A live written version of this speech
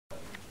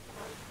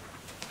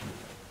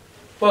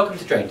Welcome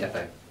to Drain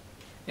Depot.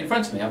 In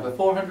front of me I have a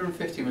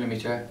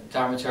 450mm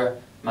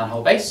diameter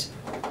manhole base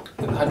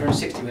with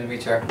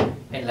 160mm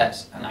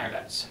inlets and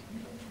outlets.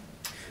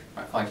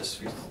 Right, if I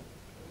just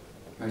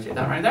rotate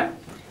that right there,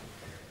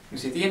 you can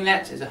see the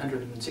inlet is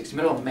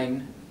 160mm on the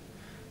main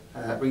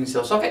ring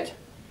seal socket.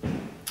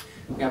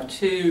 We have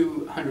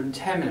two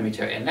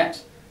 110mm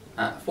inlets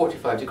at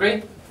 45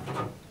 degree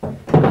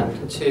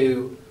and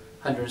two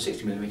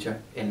 160mm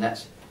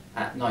inlets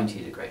at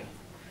 90 degree.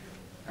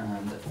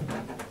 And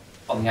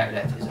on the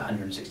outlet is a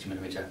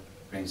 160mm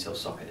ring seal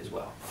socket as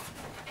well.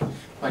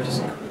 If I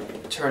just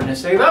turn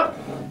this over,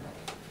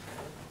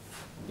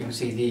 you can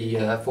see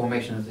the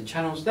formation of the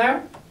channels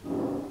there.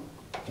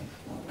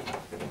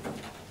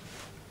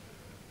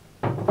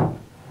 The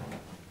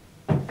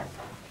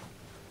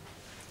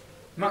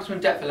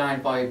maximum depth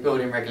allowed by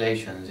building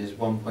regulations is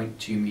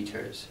 1.2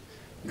 metres.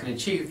 You can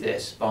achieve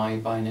this by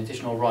buying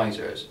additional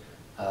risers,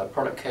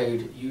 product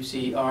code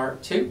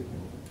UCR2.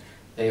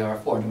 They are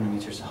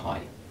 400mm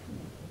high.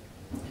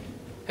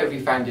 Hope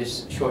you found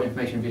this short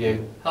information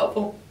video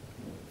helpful.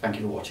 Thank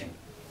you for watching.